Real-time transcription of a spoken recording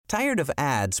Tired of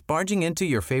ads barging into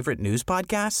your favorite news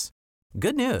podcasts?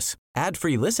 Good news.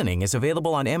 Ad-free listening is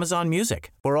available on Amazon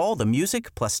Music for all the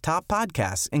music plus top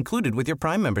podcasts included with your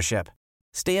Prime membership.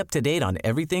 Stay up to date on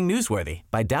everything newsworthy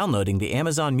by downloading the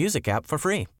Amazon Music app for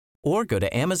free or go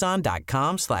to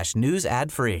amazon.com/news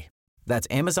ad free. That's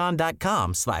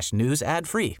amazon.com/news ad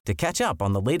free to catch up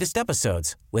on the latest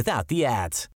episodes without the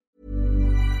ads.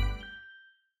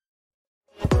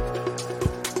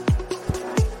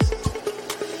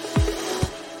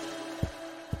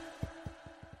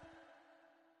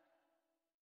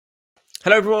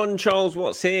 Hello everyone, Charles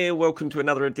Watts here. Welcome to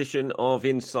another edition of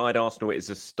Inside Arsenal. It is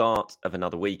the start of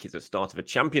another week. It's the start of a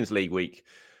Champions League week.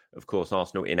 Of course,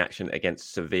 Arsenal in action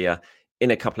against Sevilla in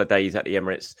a couple of days at the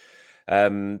Emirates.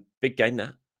 Big game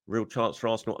there. Real chance for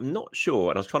Arsenal. I'm not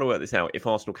sure, and I was trying to work this out, if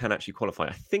Arsenal can actually qualify.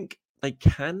 I think they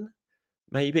can,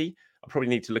 maybe. I probably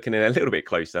need to look in it a little bit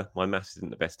closer. My maths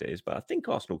isn't the best it is, but I think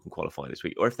Arsenal can qualify this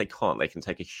week. Or if they can't, they can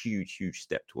take a huge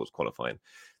step towards qualifying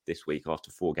this week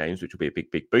after 4 games, which will be a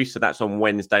big boost. So that's on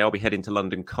Wednesday. I'll be heading to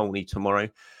London Colney tomorrow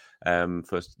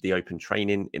for the open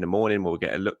training in the morning. We'll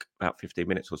get a look, about 15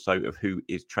 minutes or so, of who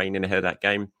is training ahead of that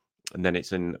game. And then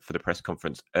it's in for the press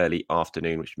conference early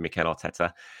afternoon, which Mikel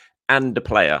Arteta and the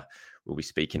player will be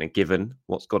speaking. And given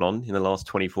what's gone on in the last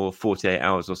 24, 48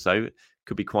 hours or so, it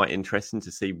could be quite interesting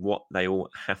to see what they all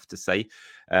have to say.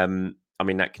 I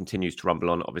mean, that continues to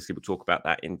rumble on. Obviously, we'll talk about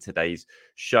that in today's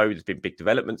show. There's been big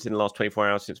developments in the last 24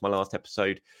 hours since my last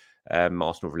episode.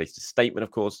 Arsenal released a statement, of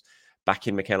course,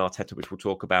 backing Mikel Arteta, which we'll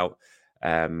talk about.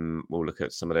 We'll look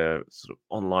at some of the sort of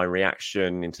online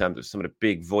reaction in terms of some of the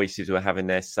big voices who are having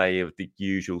their say, of the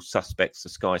usual suspects, the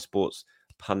Sky Sports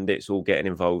pundits all getting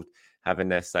involved, having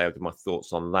their say. I'll give my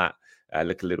thoughts on that.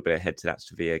 Look a little bit ahead to that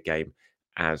Sevilla game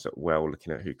as well,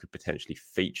 looking at who could potentially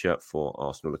feature for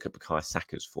Arsenal. Look at Bukayo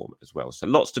Saka's form as well. So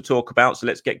lots to talk about. So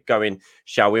let's get going,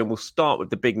 shall we? And we'll start with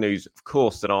the big news, of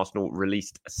course, that Arsenal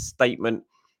released a statement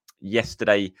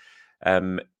yesterday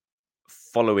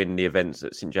following the events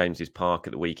at St James's Park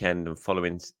at the weekend and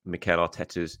following Mikel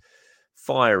Arteta's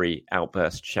fiery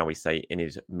outburst, shall we say, in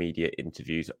his media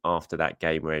interviews after that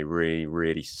game, where he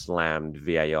really slammed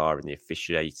VAR and the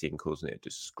officiating, causing it a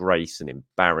disgrace and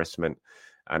embarrassment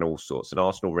and all sorts. And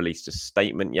Arsenal released a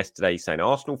statement yesterday saying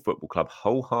Arsenal Football Club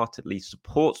wholeheartedly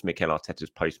supports Mikel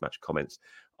Arteta's post-match comments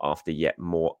after yet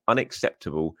more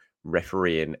unacceptable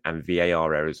refereeing and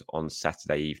VAR errors on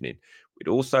Saturday evening. We'd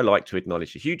also like to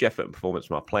acknowledge the huge effort and performance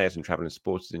from our players and travelling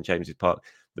supporters in James's Park.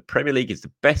 The Premier League is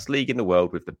the best league in the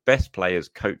world with the best players,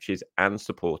 coaches and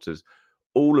supporters,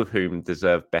 all of whom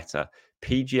deserve better.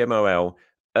 PGMOL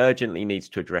urgently needs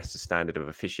to address the standard of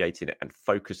officiating and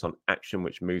focus on action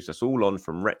which moves us all on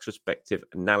from retrospective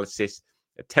analysis,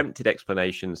 attempted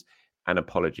explanations and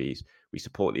apologies. We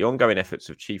support the ongoing efforts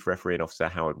of Chief Refereeing Officer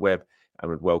Howard Webb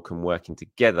and would welcome working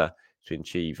together to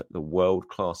achieve the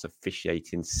world-class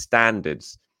officiating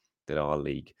standards that our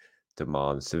league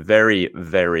demands. So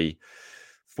very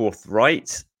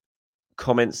forthright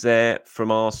comments there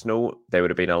from Arsenal. There would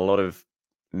have been a lot of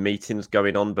meetings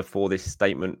going on before this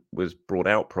statement was brought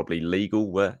out. Probably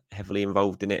legal were heavily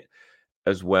involved in it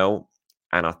as well.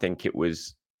 And I think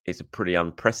it's a pretty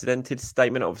unprecedented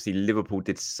statement. Obviously, Liverpool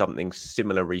did something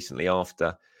similar recently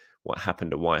after what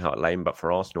happened at White Hart Lane. But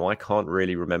for Arsenal, I can't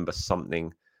really remember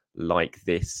something like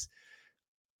this.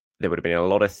 There would have been a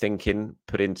lot of thinking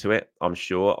put into it. I'm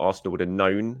sure Arsenal would have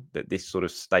known that this sort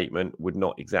of statement would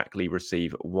not exactly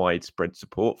receive widespread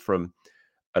support from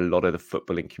a lot of the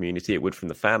footballing community. It would from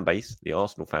the fan base, the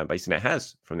Arsenal fan base, and it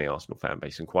has from the Arsenal fan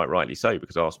base, and quite rightly so,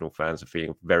 because Arsenal fans are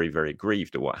feeling very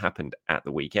aggrieved at what happened at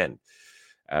the weekend.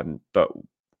 But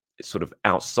sort of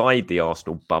outside the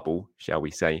Arsenal bubble, shall we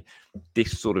say,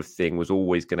 this sort of thing was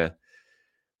always going to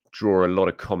draw a lot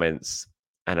of comments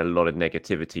and a lot of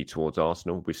negativity towards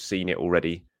Arsenal. We've seen it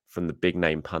already from the big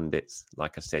name pundits,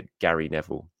 like I said, Gary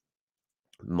Neville,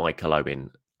 Michael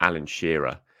Owen, Alan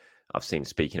Shearer. I've seen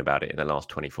speaking about it in the last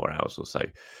 24 hours or so.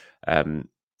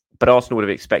 But Arsenal would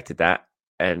have expected that,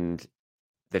 and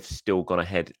they've still gone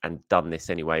ahead and done this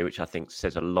anyway, which I think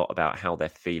says a lot about how they're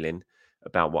feeling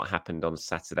about what happened on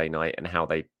Saturday night and how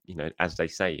they, as they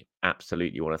say,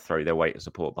 absolutely want to throw their weight of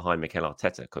support behind Mikel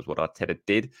Arteta, because what Arteta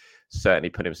did certainly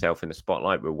put himself in the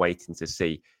spotlight. We're waiting to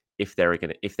see if there is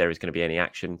going to be any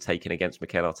action taken against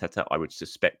Mikel Arteta. I would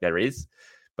suspect there is,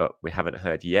 but we haven't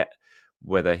heard yet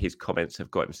whether his comments have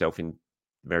got himself in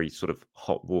very sort of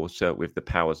hot water with the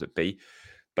powers that be.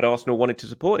 But Arsenal wanted to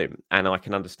support him, and I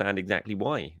can understand exactly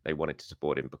why they wanted to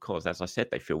support him, because, as I said,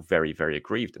 they feel very, very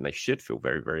aggrieved, and they should feel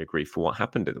very, very aggrieved for what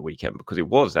happened at the weekend, because it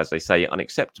was, as they say,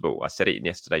 unacceptable. I said it in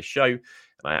yesterday's show, and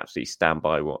I absolutely stand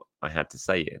by what I had to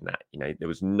say in that. There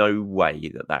was no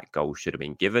way that goal should have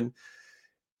been given.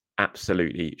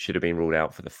 Absolutely should have been ruled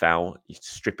out for the foul. You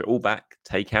strip it all back,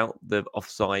 take out the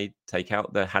offside, take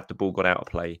out the had the ball got out of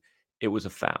play. It was a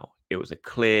foul. It was a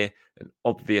clear and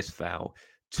obvious foul.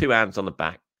 2 hands on the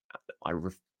back. I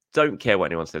don't care what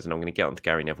anyone says, and I'm going to get on to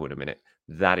Gary Neville in a minute.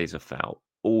 That is a foul.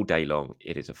 All day long,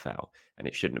 it is a foul, and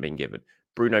it shouldn't have been given.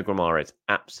 Bruno Guimaraes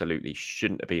absolutely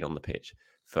shouldn't have been on the pitch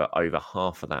for over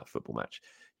half of that football match.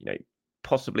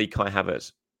 Possibly Kai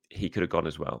Havertz, he could have gone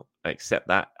as well. Except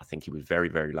that, I think he was very,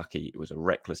 very lucky. It was a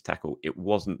reckless tackle. It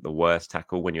wasn't the worst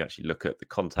tackle when you actually look at the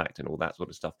contact and all that sort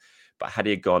of stuff. But had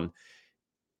he gone,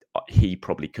 he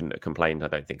probably couldn't have complained. I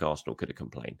don't think Arsenal could have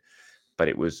complained. But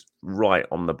it was right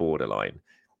on the borderline.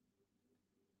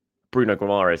 Bruno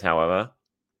Guimaraes, however,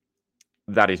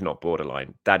 that is not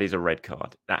borderline. That is a red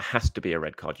card. That has to be a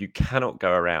red card. You cannot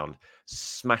go around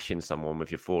smashing someone with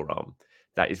your forearm.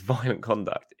 That is violent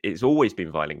conduct. It's always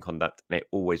been violent conduct, and it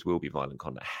always will be violent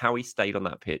conduct. How he stayed on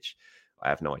that pitch, I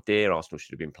have no idea. Arsenal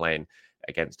should have been playing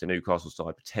against a Newcastle side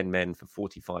with 10 men for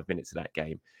 45 minutes of that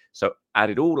game. So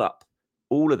added all up,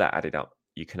 all of that added up,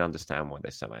 you can understand why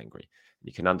they're so angry.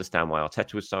 You can understand why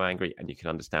Arteta was so angry, and you can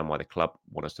understand why the club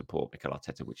want to support Mikel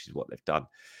Arteta, which is what they've done.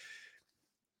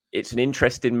 It's an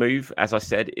interesting move. As I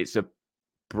said, it's a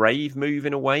brave move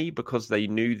in a way, because they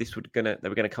knew they were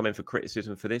going to come in for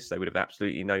criticism for this. They would have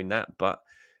absolutely known that, but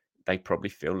they probably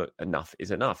feel that enough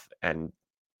is enough, and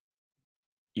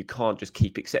you can't just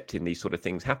keep accepting these sort of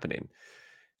things happening.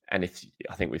 And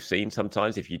I think we've seen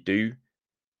sometimes, if you do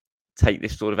take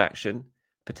this sort of action,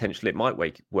 potentially it might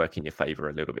work in your favour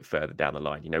a little bit further down the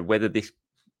line. Whether the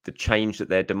change that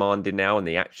they're demanding now and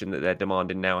the action that they're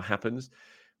demanding now happens,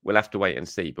 we'll have to wait and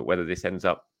see. But whether this ends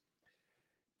up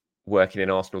working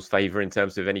in Arsenal's favour in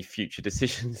terms of any future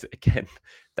decisions, again,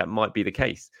 that might be the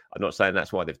case. I'm not saying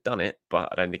that's why they've done it, but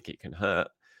I don't think it can hurt.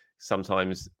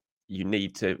 Sometimes you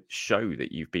need to show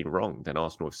that you've been wronged, and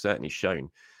Arsenal have certainly shown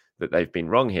that they've been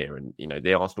wrong here. And,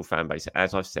 the Arsenal fan base,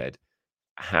 as I've said,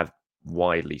 have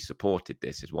widely supported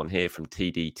this. There's one here from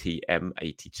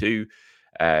TDTM82.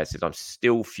 Says, I'm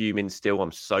still fuming.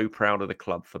 I'm so proud of the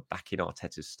club for backing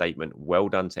Arteta's statement. Well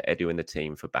done to Edu and the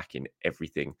team for backing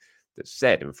everything that's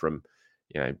said. And from,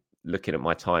 looking at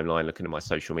my timeline, looking at my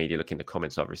social media, looking at the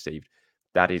comments I've received,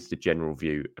 that is the general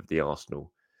view of the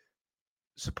Arsenal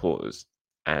supporters.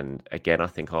 And again, I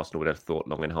think Arsenal would have thought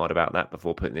long and hard about that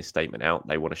before putting this statement out.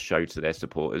 They want to show to their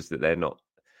supporters that they're not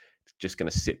just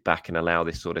going to sit back and allow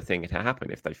this sort of thing to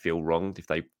happen if they feel wronged, if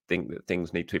they think that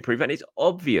things need to improve. And it's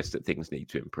obvious that things need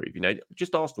to improve.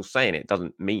 Just Arsenal saying it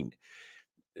doesn't mean,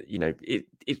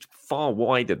 it's far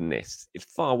wider than this. It's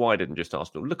far wider than just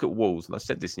Arsenal. Look at Wolves, and I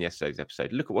said this in yesterday's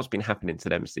episode. Look at what's been happening to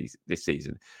them this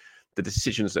season. The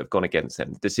decisions that have gone against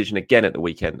them, the decision again at the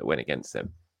weekend that went against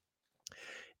them.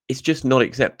 It's just not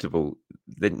acceptable.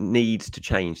 There needs to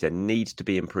change. There needs to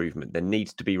be improvement. There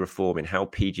needs to be reform in how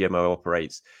PGMOL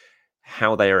operates,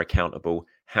 how they are accountable,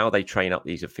 how they train up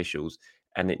these officials,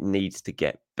 and it needs to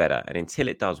get better. And until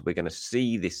it does, we're going to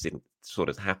see this sort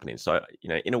of happening. So,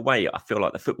 in a way, I feel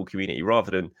like the football community,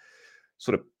 rather than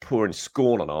sort of pouring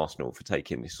scorn on Arsenal for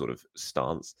taking this sort of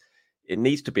stance, they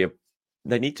need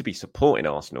to be supporting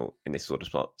Arsenal in this sort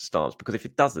of stance, because if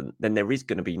it doesn't, then there is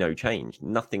going to be no change.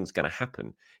 Nothing's going to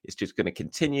happen. It's just going to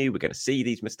continue. We're going to see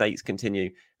these mistakes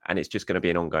continue, and it's just going to be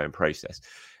an ongoing process.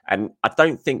 And I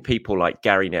don't think people like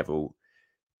Gary Neville,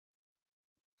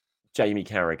 Jamie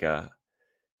Carragher,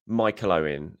 Michael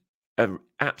Owen are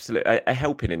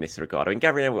helping in this regard. I mean,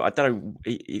 Gary Neville, I don't know,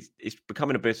 he's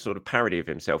becoming a bit sort of parody of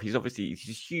himself. He's a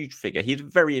huge figure. He's a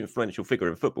very influential figure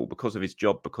in football because of his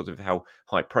job, because of how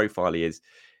high profile he is.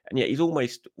 And yet he's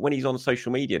almost, when he's on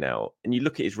social media now, and you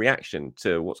look at his reaction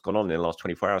to what's gone on in the last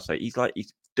 24 hours, so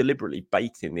he's deliberately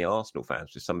baiting the Arsenal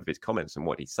fans with some of his comments and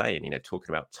what he's saying, talking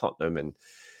about Tottenham and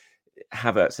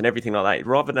Havertz and everything like that,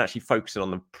 rather than actually focusing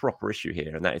on the proper issue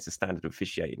here, and that is the standard of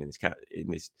officiating in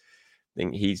this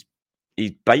thing. He's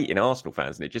baiting Arsenal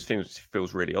fans, and it just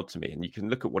feels really odd to me. And you can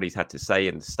look at what he's had to say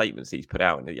and the statements he's put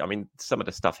out, and I mean, some of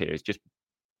the stuff here is just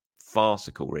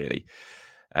farcical, really.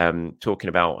 Talking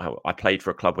about how I played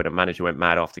for a club when a manager went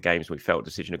mad after games, we felt a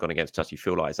decision had gone against us. You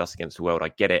feel like it's us against the world. I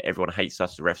get it. Everyone hates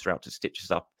us. The refs are out to stitch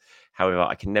us up. However,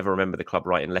 I can never remember the club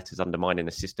writing letters undermining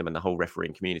the system and the whole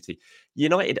refereeing community.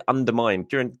 United undermined,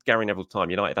 during Gary Neville's time,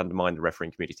 United undermined the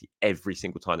refereeing community every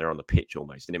single time they're on the pitch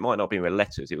almost. And it might not be with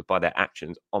letters, it was by their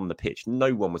actions on the pitch.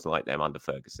 No one was like them under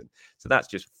Ferguson. So that's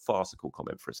just a farcical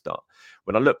comment for a start.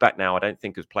 When I look back now, I don't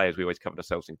think as players we always covered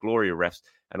ourselves in glory of refs,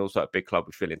 and also at a big club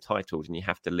we feel entitled, and you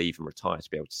have to leave and retire to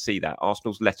be able to see that.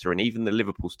 Arsenal's letter and even the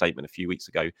Liverpool statement a few weeks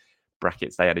ago,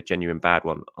 brackets, they had a genuine bad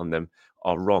one on them,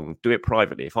 are wrong. Do it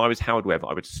privately. If I was Howard Webb,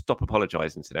 I would stop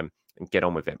apologising to them and get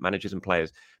on with it. Managers and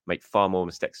players make far more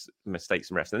mistakes than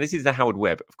refs. And this is the Howard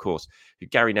Webb, of course, who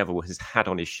Gary Neville has had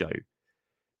on his show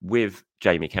with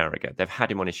Jamie Carragher. They've had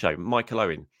him on his show. Michael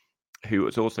Owen, who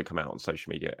has also come out on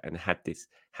social media and had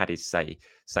his say,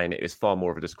 saying it was far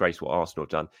more of a disgrace what Arsenal have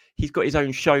done. He's got his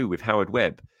own show with Howard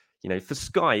Webb. You know, for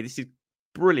Sky, this is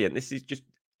brilliant. This is just,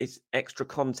 it's extra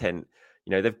content.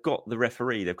 You know, they've got the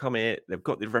referee, they've come here, they've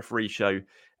got the referee show,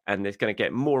 and it's going to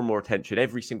get more and more attention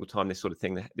every single time this sort of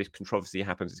thing, this controversy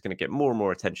happens. It's going to get more and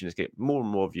more attention, it's going to get more and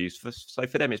more views. So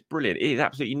for them, it's brilliant. It is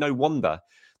absolutely no wonder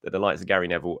that the likes of Gary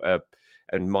Neville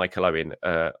and Michael Owen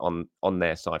on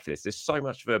their side for this. There's so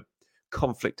much of a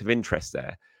conflict of interest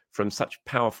there from such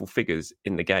powerful figures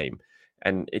in the game.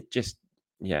 And it just,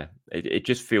 it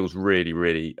just feels really,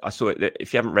 really... I saw it,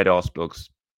 if you haven't read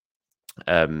Arsblog's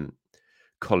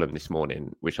column this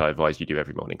morning, which I advise you do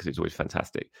every morning because it's always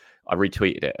fantastic, I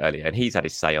retweeted it earlier, and he's had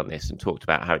his say on this and talked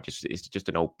about how it's just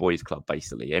an old boys club,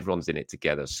 basically. Everyone's in it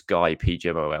together. Sky,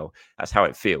 PGMOL, that's how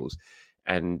it feels.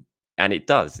 And it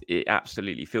does. It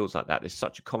absolutely feels like that. There's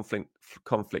such a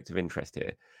conflict of interest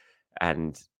here.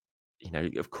 And, you know,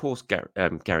 of course, Gary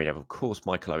Neville, of course,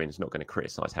 Michael Owen is not going to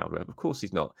criticise Howard Webb. Of course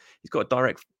he's not. He's got a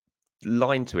direct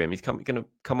line to him. He's going to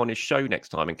come on his show next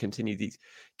time and continue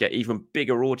get even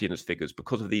bigger audience figures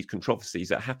because of these controversies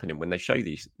that happen when they show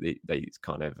these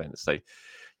kind of events. So,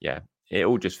 yeah, it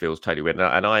all just feels totally weird.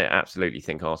 And I absolutely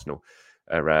think Arsenal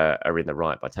are in the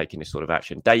right by taking this sort of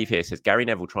action. Dave here says, Gary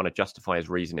Neville trying to justify his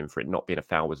reasoning for it not being a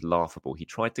foul was laughable. He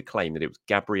tried to claim that it was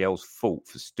Gabriel's fault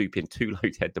for stooping too low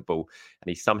to head the ball, and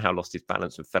he somehow lost his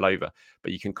balance and fell over.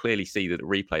 But you can clearly see that the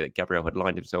replay that Gabriel had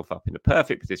lined himself up in the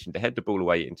perfect position to head the ball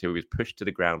away until he was pushed to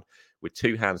the ground with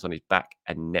two hands on his back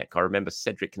and neck. I remember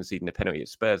Cedric conceding a penalty at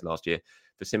Spurs last year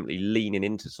for simply leaning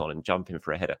into Son and jumping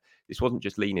for a header. This wasn't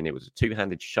just leaning, it was a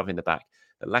two-handed shove in the back.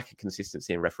 The lack of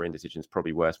consistency in refereeing decisions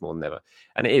probably worse more than ever.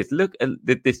 And it is. Look at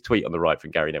this tweet on the right from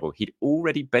Gary Neville. He'd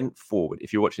already bent forward.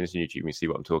 If you're watching this on YouTube, you can see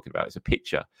what I'm talking about. It's a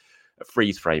picture, a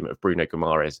freeze frame of Bruno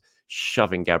Guimaraes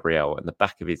shoving Gabriel and the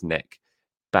back of his neck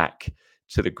back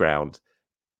to the ground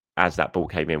as that ball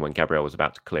came in when Gabriel was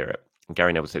about to clear it. And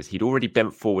Gary Neville says he'd already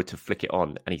bent forward to flick it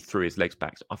on and he threw his legs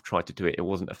back. So I've tried to do it. It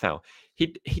wasn't a foul.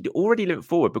 He'd already leant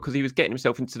forward because he was getting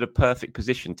himself into the perfect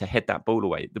position to head that ball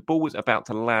away. The ball was about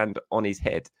to land on his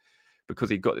head because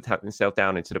he got himself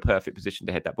down into the perfect position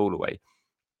to head that ball away.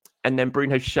 And then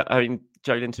Joe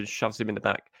Linton shoves him in the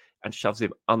back and shoves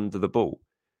him under the ball.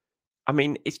 I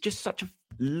mean, it's just such a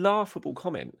laughable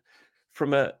comment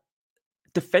from a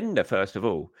defender, first of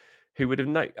all, who would have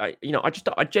known. I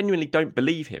genuinely don't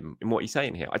believe him in what he's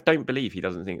saying here. I don't believe he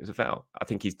doesn't think it's a foul. I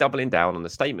think he's doubling down on the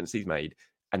statements he's made,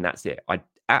 and that's it. I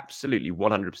absolutely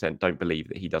 100% don't believe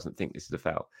that he doesn't think this is a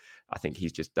foul. I think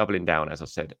he's just doubling down, as I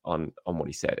said, on what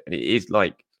he said. And it is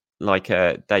like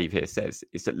Dave here says,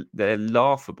 they're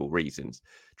laughable reasons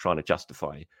trying to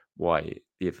justify why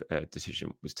the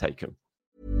decision was taken.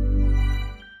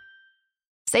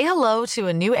 Say hello to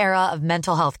a new era of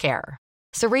mental health care.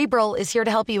 Cerebral is here to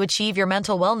help you achieve your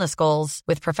mental wellness goals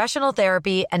with professional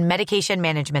therapy and medication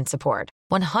management support.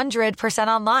 100%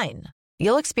 online.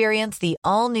 You'll experience the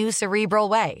all-new Cerebral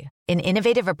Way, an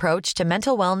innovative approach to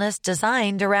mental wellness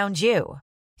designed around you.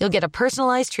 You'll get a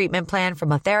personalized treatment plan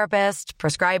from a therapist,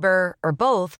 prescriber, or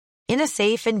both in a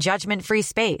safe and judgment-free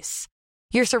space.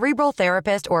 Your Cerebral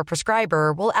therapist or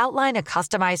prescriber will outline a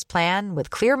customized plan with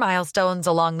clear milestones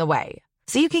along the way,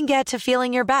 so you can get to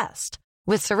feeling your best.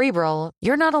 With Cerebral,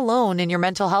 you're not alone in your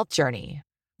mental health journey.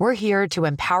 We're here to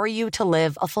empower you to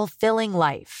live a fulfilling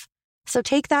life. So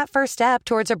take that first step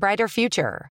towards a brighter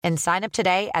future and sign up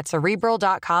today at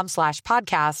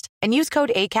Cerebral.com/podcast and use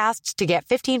code ACAST to get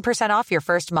 15% off your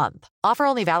first month. Offer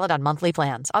only valid on monthly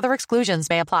plans. Other exclusions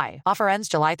may apply. Offer ends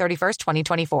July 31st,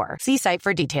 2024. See site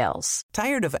for details.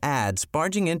 Tired of ads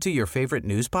barging into your favorite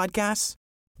news podcasts?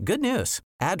 Good news.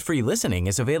 Ad-free listening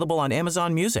is available on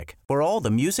Amazon Music for all the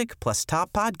music plus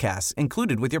top podcasts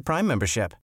included with your Prime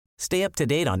membership. Stay up to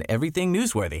date on everything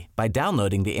newsworthy by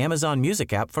downloading the Amazon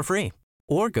Music app for free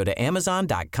or go to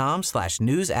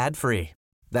amazon.com/news ad free.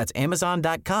 That's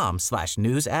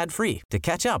amazon.com/news ad free to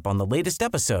catch up on the latest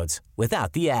episodes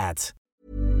without the ads.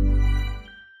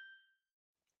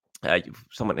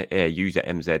 Someone user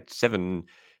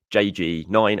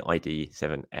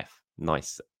MZ7JG9ID7F.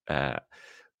 Nice.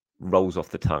 Rolls off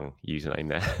the tongue username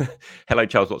there. Hello,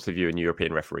 Charles. Lots of you in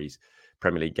European referees,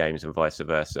 Premier League games, and vice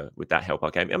versa. Would that help our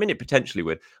game? I mean, it potentially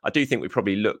would. I do think we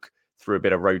probably look through a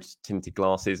bit of rose-tinted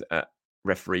glasses at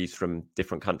referees from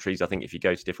different countries. I think if you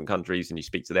go to different countries and you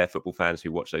speak to their football fans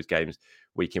who watch those games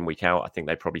week in, week out, I think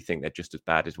they probably think they're just as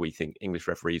bad as we think English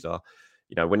referees are.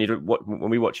 You know, when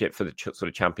we watch it for the sort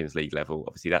of Champions League level,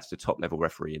 obviously that's the top level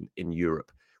referee in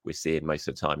Europe we're seeing most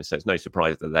of the time. So it's no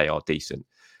surprise that they are decent.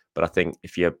 But I think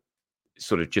if you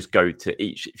sort of just go to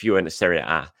each, if you went to Serie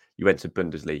A, you went to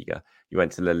Bundesliga, you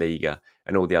went to La Liga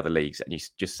and all the other leagues, and you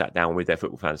just sat down with their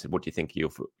football fans and said, what do you think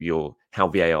of your how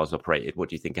VAR is operated? What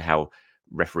do you think of how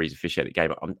referees officiate the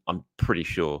game? I'm pretty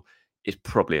sure it's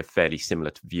probably a fairly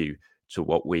similar view to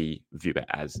what we view it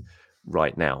as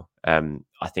right now.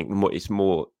 I think it's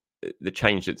more the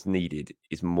change that's needed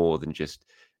is more than just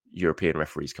European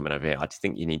referees coming over here. I just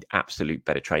think you need absolute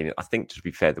better training. I think, to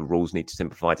be fair, the rules need to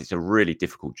simplify. It's a really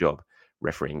difficult job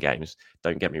refereeing games.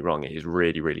 Don't get me wrong, it is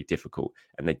really, really difficult,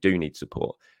 and they do need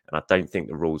support. And I don't think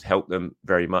the rules help them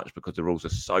very much because the rules are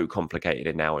so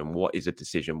complicated now. And what is a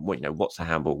decision? What's a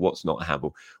handball? What's not a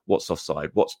handball? What's offside?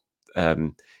 What's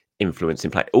influence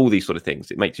in play? All these sort of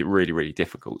things. It makes it really, really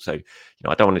difficult. So,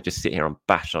 I don't want to just sit here and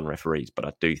bash on referees, but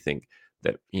I do think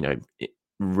that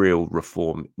real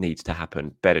reform needs to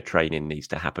happen. Better training needs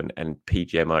to happen, and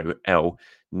PGMOL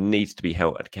needs to be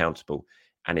held accountable,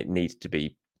 and it needs to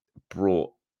be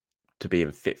brought to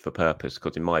being fit for purpose,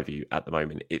 because in my view at the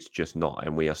moment it's just not,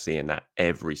 and we are seeing that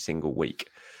every single week.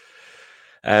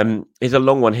 There's a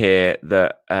long one here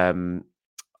that I'm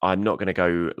not going to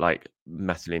go like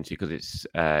massively into because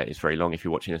it's very long. If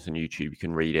you're watching this on YouTube, you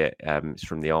can read it. It's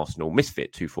from the Arsenal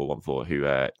Misfit 2414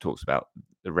 who talks about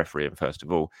the refereeing first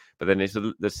of all. But then there's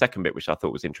the second bit, which I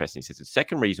thought was interesting. He says the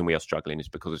second reason we are struggling is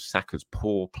because of Saka's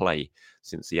poor play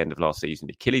since the end of last season.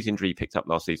 The Achilles injury he picked up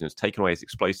last season has taken away his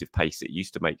explosive pace that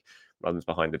used to make runs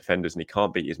behind the defenders, and he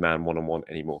can't beat his man one-on-one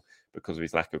anymore because of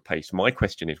his lack of pace. My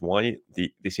question is why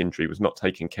this injury was not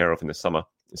taken care of in the summer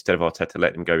instead of Arteta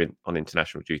letting him go on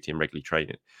international duty and regularly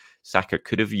training. Saka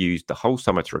could have used the whole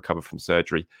summer to recover from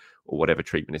surgery or whatever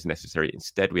treatment is necessary.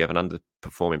 Instead, we have an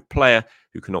underperforming player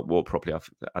who cannot walk properly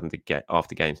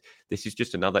after games. This is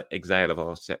just another example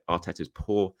of Arteta's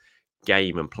poor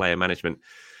game and player management.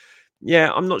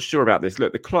 Yeah, I'm not sure about this.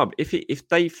 Look, the club, if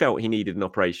they felt he needed an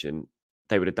operation,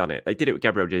 they would have done it. They did it with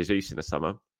Gabriel Jesus in the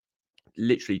summer.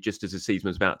 Literally, just as the season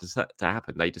was about to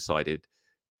happen, they decided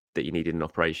that he needed an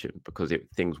operation because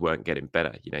things weren't getting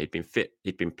better. He'd been fit,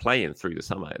 he'd been playing through the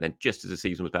summer, and then just as the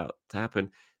season was about to happen,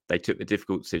 they took the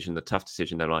difficult decision, the tough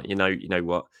decision. They're like, you know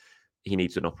what? He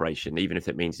needs an operation, even if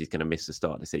it means he's going to miss the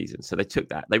start of the season. So they took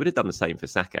that. They would have done the same for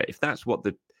Saka. If that's what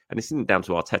and this isn't down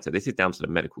to Arteta, this is down to the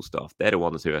medical staff. They're the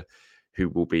ones who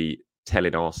will be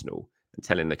telling Arsenal and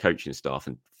telling the coaching staff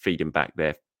and feeding back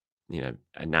their,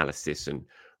 analysis and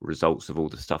results of all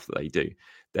the stuff that they do.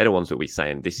 They're the ones that we're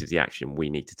saying, this is the action we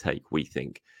need to take, we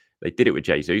think. They did it with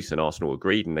Jesus, and Arsenal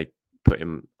agreed, and they put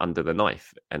him under the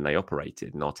knife and they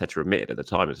operated. And Arteta admitted at the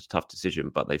time it was a tough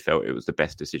decision, but they felt it was the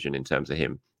best decision in terms of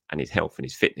him and his health and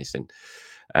his fitness.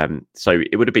 And so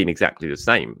it would have been exactly the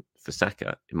same for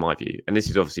Saka, in my view. And this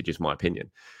is obviously just my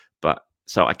opinion. But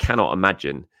so I cannot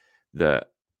imagine that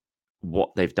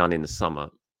what they've done in the summer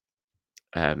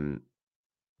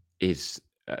is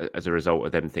as a result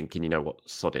of them thinking,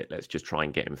 sod it, let's just try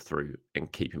and get him through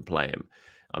and keep him playing.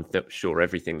 I'm sure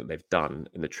everything that they've done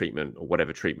in the treatment or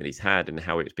whatever treatment he's had and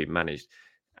how it's been managed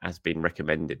has been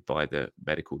recommended by the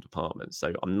medical department.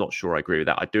 So I'm not sure I agree with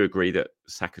that. I do agree that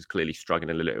Saka's clearly struggling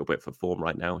a little bit for form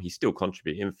right now. He's still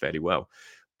contributing fairly well,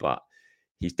 but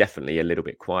he's definitely a little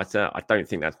bit quieter. I don't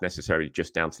think that's necessarily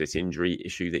just down to this injury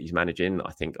issue that he's managing.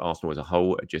 I think Arsenal as a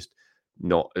whole are just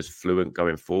not as fluent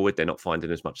going forward. They're not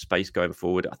finding as much space going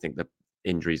forward. I think the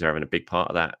injuries are having a big part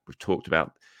of that. We've talked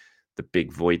about the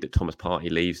big void that Thomas Partey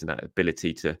leaves and that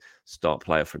ability to start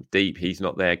player from deep. He's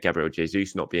not there. Gabriel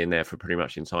Jesus not being there for pretty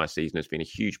much the entire season has been a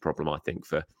huge problem, I think,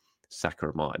 for Saka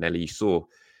and Martinelli. You saw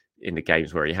in the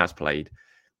games where he has played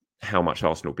how much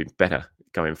Arsenal have been better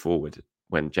going forward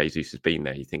when Jesus has been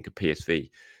there. You think of PSV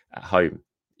at home,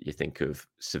 you think of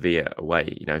Sevilla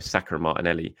away. Saka and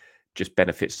Martinelli just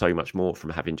benefits so much more from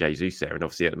having Jesus there. And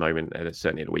obviously at the moment, and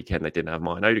certainly at the weekend, they didn't have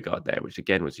Martin Odegaard there, which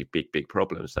again was a big, big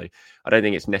problem. So I don't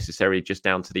think it's necessarily just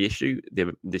down to the issue,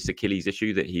 this Achilles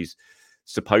issue that he's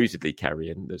supposedly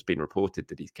carrying, that's been reported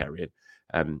that he's carrying.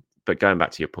 But going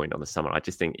back to your point on the summer, I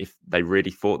just think if they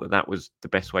really thought that was the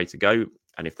best way to go,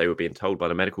 and if they were being told by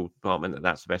the medical department that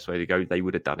that's the best way to go, they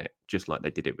would have done it, just like they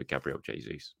did it with Gabriel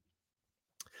Jesus.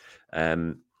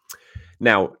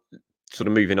 Now, sort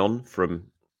of moving on from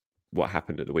what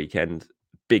happened at the weekend,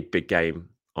 big game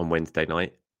on Wednesday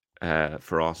night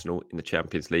for Arsenal in the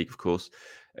Champions League, of course,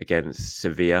 against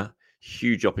Sevilla.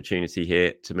 Huge opportunity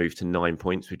here to move to 9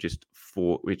 points with just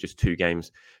 2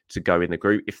 games to go in the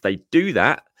group. If they do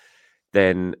that,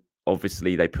 then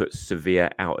obviously they put Sevilla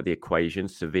out of the equation.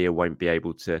 Sevilla won't be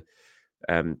able to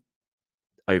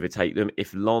overtake them.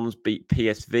 If Lens beat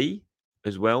PSV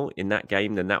as well in that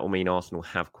game, then that will mean Arsenal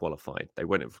have qualified. They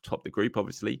won't have topped the group,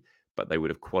 obviously, but they would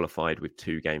have qualified with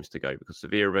 2 games to go because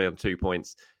Sevilla would be on 2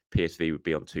 points, PSV would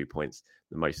be on 2 points.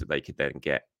 The most that they could then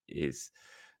get is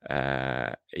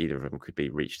either of them could be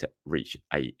reach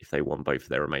 8 if they won both of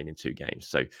their remaining 2 games.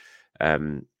 So,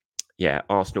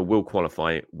 Arsenal will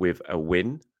qualify with a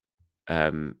win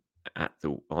on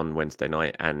Wednesday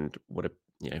night, and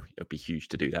it'd be huge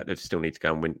to do that. They still need to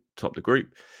go and win top the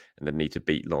group, and they need to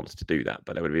beat Lens to do that.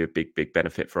 But that would be a big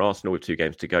benefit for Arsenal with 2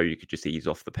 games to go. You could just ease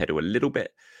off the pedal a little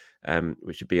bit,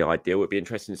 which would be ideal. It'd be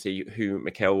interesting to see who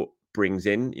Mikel brings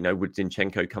in. Would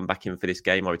Zinchenko come back in for this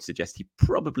game? I would suggest he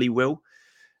probably will.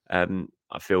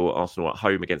 I feel Arsenal at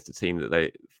home against a team that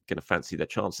they're going to fancy their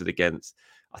chances against.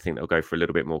 I think they'll go for a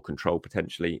little bit more control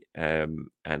potentially, and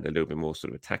a little bit more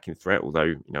sort of attacking threat.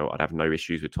 Although, I'd have no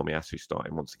issues with Tomiyasu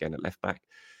starting once again at left back.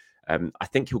 I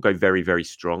think he'll go very, very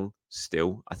strong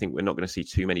still. I think we're not going to see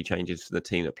too many changes for the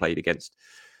team that played against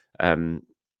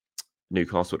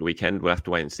Newcastle at the weekend. We'll have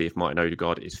to wait and see if Martin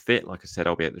Odegaard is fit. Like I said,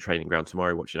 I'll be at the training ground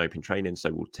tomorrow watching open training.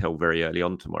 So we'll tell very early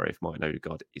on tomorrow if Martin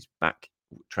Odegaard is back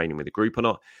training with the group or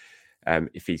not.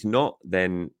 If he's not,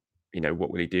 then,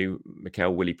 what will he do?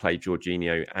 Mikel, will he play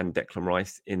Jorginho and Declan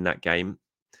Rice in that game?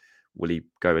 Will he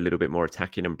go a little bit more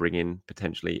attacking and bring in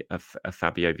potentially a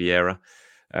Fabio Vieira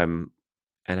and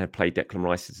have played Declan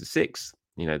Rice as a 6?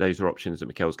 Those are options that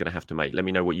Mikel's going to have to make. Let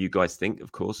me know what you guys think,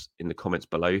 of course, in the comments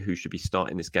below. Who should be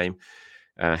starting this game?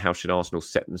 How should Arsenal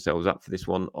set themselves up for this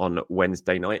one on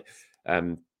Wednesday night?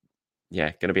 Going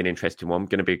to be an interesting one.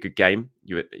 Going to be a good game,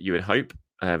 you would hope.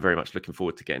 Very much looking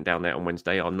forward to getting down there on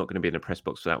Wednesday. I'm not going to be in the press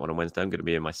box for that one on Wednesday. I'm going to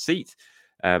be in my seat.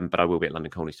 But I will be at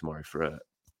London Colneys tomorrow for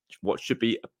what should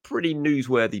be a pretty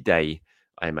newsworthy day,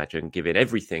 I imagine, given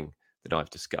everything that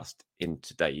I've discussed in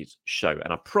today's show.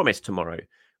 And I promise tomorrow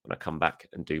when I come back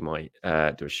and do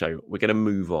a show, we're going to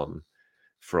move on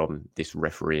from this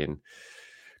refereeing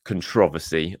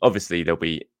controversy. Obviously, there'll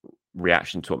be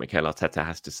reaction to what Mikel Arteta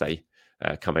has to say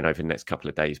coming over the next couple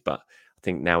of days. But I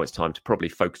think now it's time to probably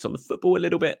focus on the football a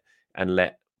little bit and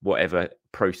let whatever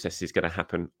process is going to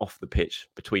happen off the pitch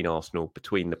between Arsenal,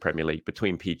 between the Premier League,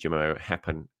 between PGMOL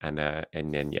happen. And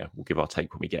then, we'll give our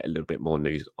take when we get a little bit more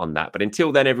news on that. But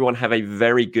until then, everyone have a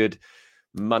very good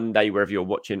Monday, wherever you're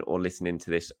watching or listening to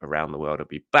this around the world. I'll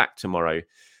be back tomorrow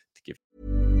to give.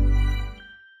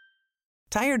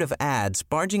 Tired of ads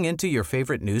barging into your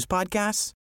favorite news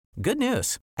podcasts? Good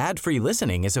news. Ad-free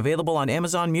listening is available on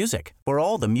Amazon Music for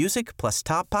all the music plus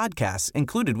top podcasts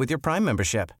included with your Prime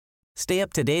membership. Stay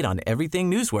up to date on everything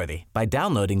newsworthy by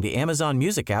downloading the Amazon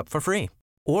Music app for free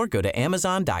or go to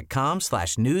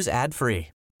amazon.com/news ad free.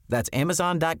 That's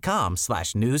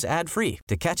amazon.com/news ad free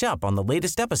to catch up on the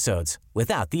latest episodes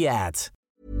without the ads.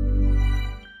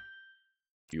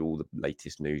 All the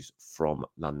latest news from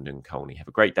London Colney. Have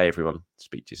a great day, everyone.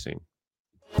 Speak to you soon.